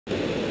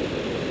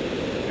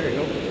There you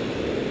go.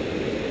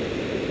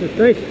 That's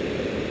nice.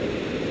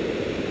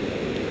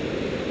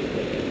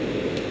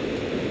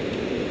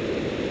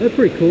 That's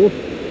pretty cool.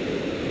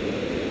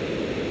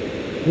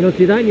 You don't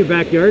see that in your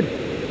backyard. That's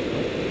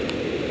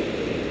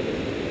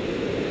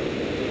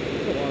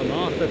a lot of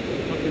moss. That's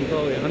fucking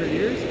probably 100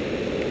 years.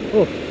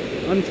 Oh,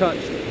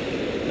 Untouched.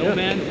 No Yeah.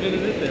 man's been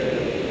in this area.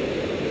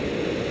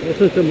 well,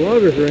 since some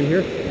loggers are in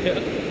here. Yeah.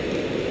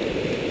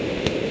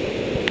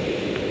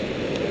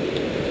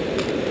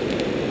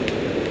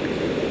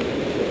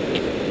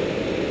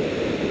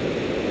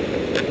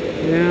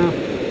 Yeah.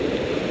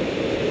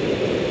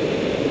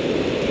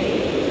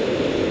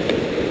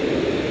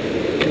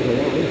 There's a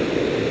log.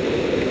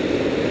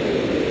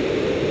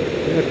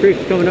 That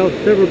creek's coming out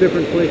several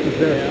different places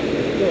there. Yeah.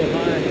 It's so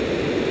high.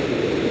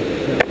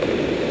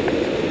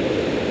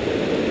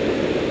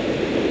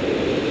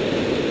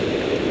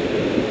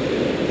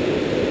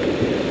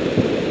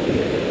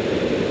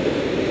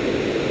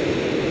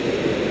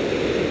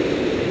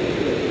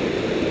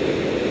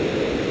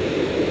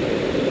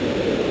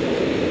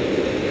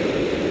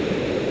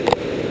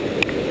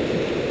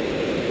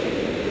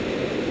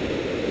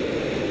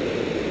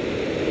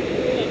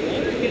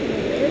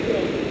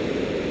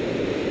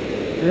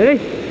 Hey?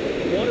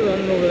 Water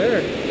running over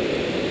there.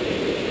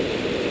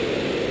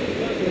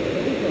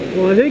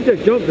 Well, I think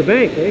they jumped the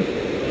bank, eh?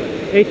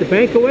 Ate the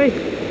bank away?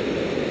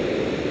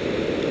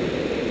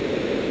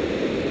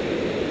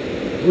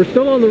 We're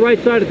still on the right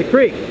side of the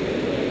creek,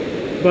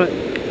 but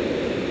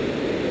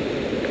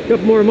a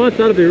couple more months,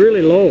 that'll be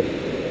really low,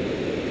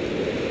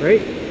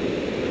 right?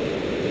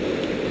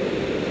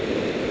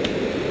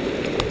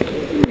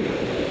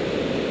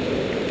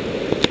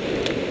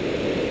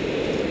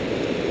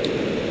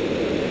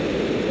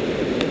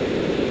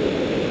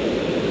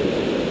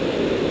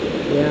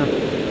 Yeah.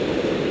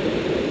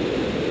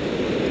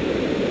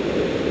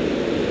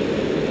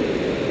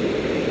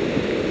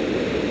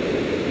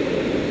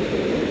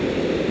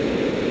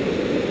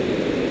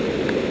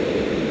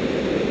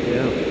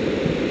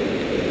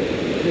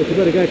 Yeah, too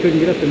bad a guy couldn't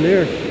get up in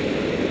there. Pretty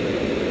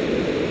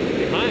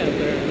high up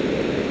there.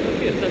 Must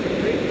be a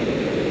separate creek.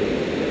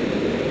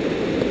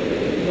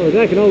 Well, the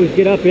guy can always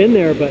get up in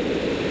there, but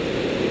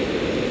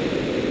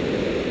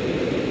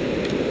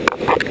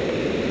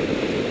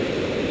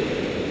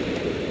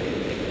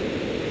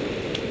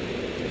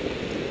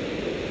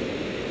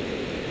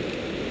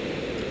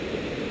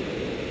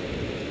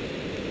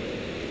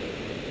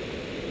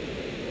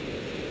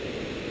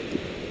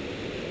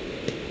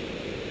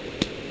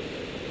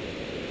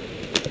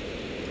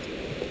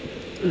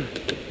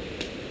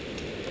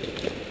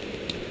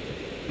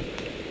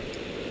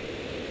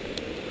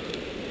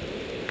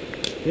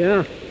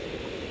yeah.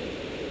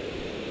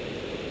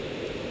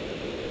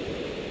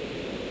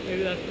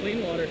 Maybe that's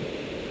clean water.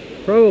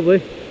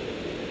 Probably.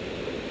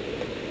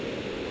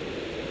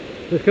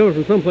 It's coming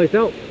from someplace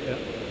else. Yeah.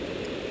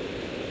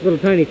 Little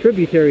tiny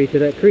tributary to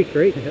that creek,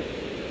 right? Yeah.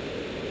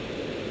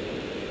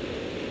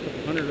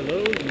 100 of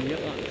those and you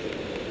get lots.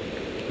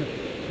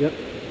 Yep.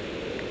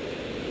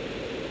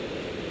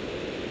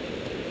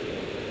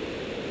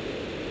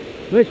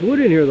 Nice wood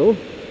in here, though.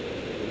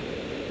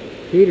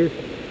 Cedar.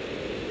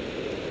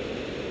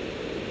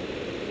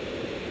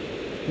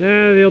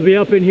 Yeah, they'll be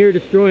up in here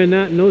destroying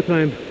that in no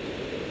time.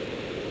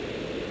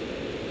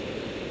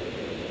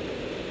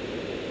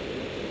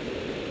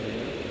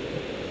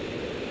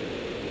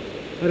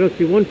 I don't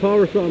see one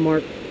power saw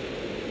mark.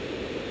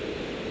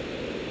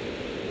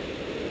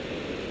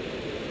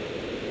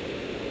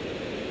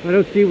 I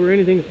don't see where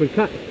anything's been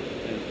cut.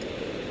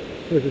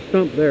 There's a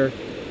stump there.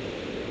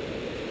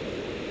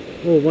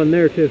 Oh, one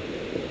there too.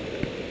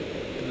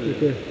 Right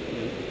there.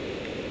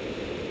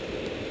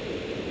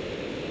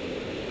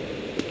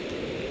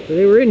 So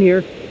they were in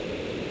here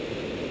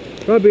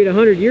probably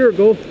 100 years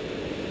ago.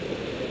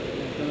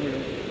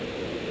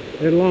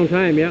 They had a long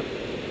time, yeah.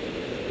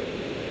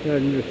 Got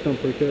another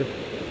stump right there.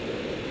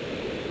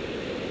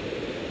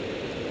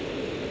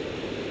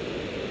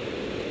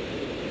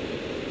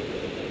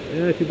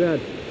 Yeah, too bad.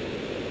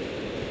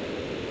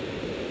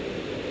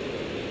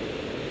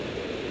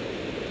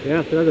 Yeah,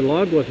 if the other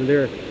log wasn't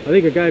there, I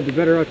think a guy would be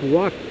better off to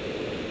walk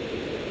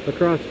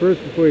across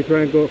first before you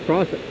try and go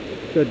across it.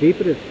 See how deep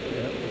it is.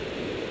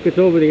 Yeah. Gets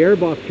over the air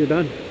box, you're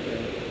done. Yeah.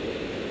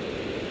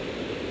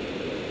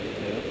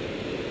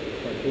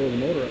 Start blow the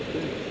motor up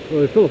too.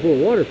 Well, it's still full of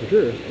water for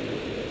sure.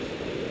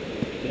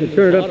 You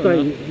turn it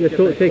upside, you have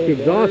to take the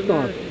exhaust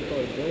off.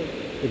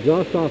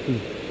 Exhaust off and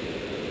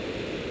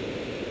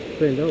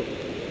clean it out.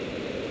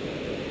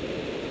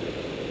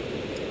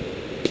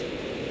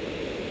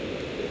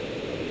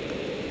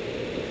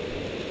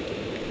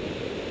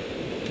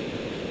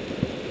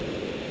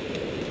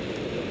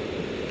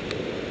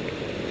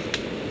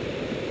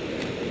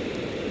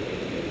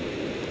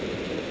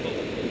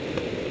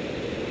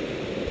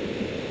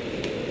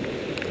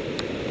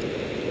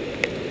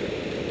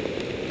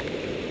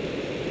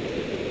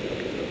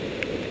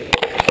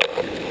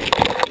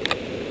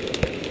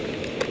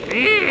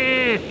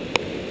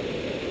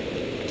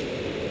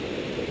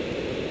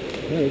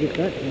 Yeah, get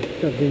that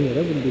stuff in there,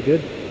 that wouldn't be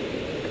good.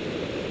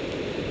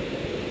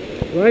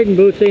 Riding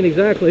boots ain't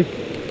exactly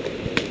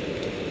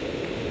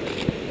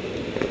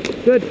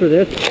good for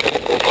this.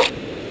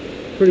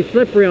 Pretty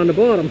slippery on the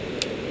bottom.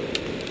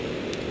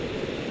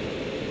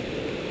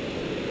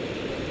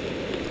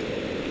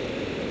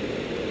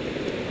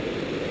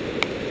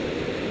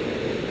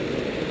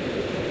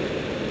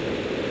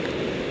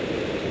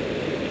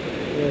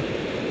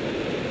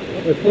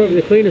 That's probably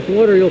the cleanest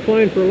water you'll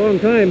find for a long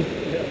time.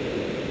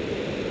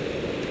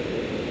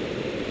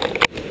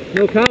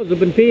 No cows have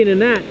been peeing in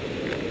that.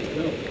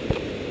 No.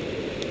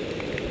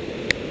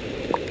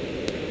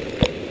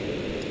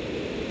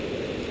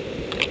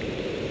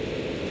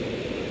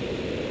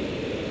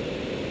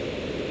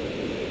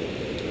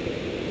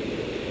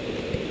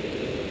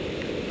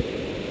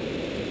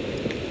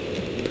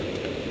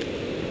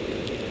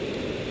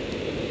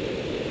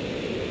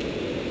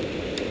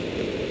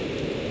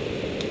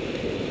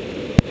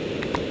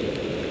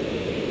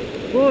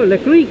 Oh, the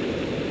creek!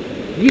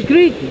 The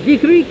creek! The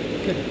creek!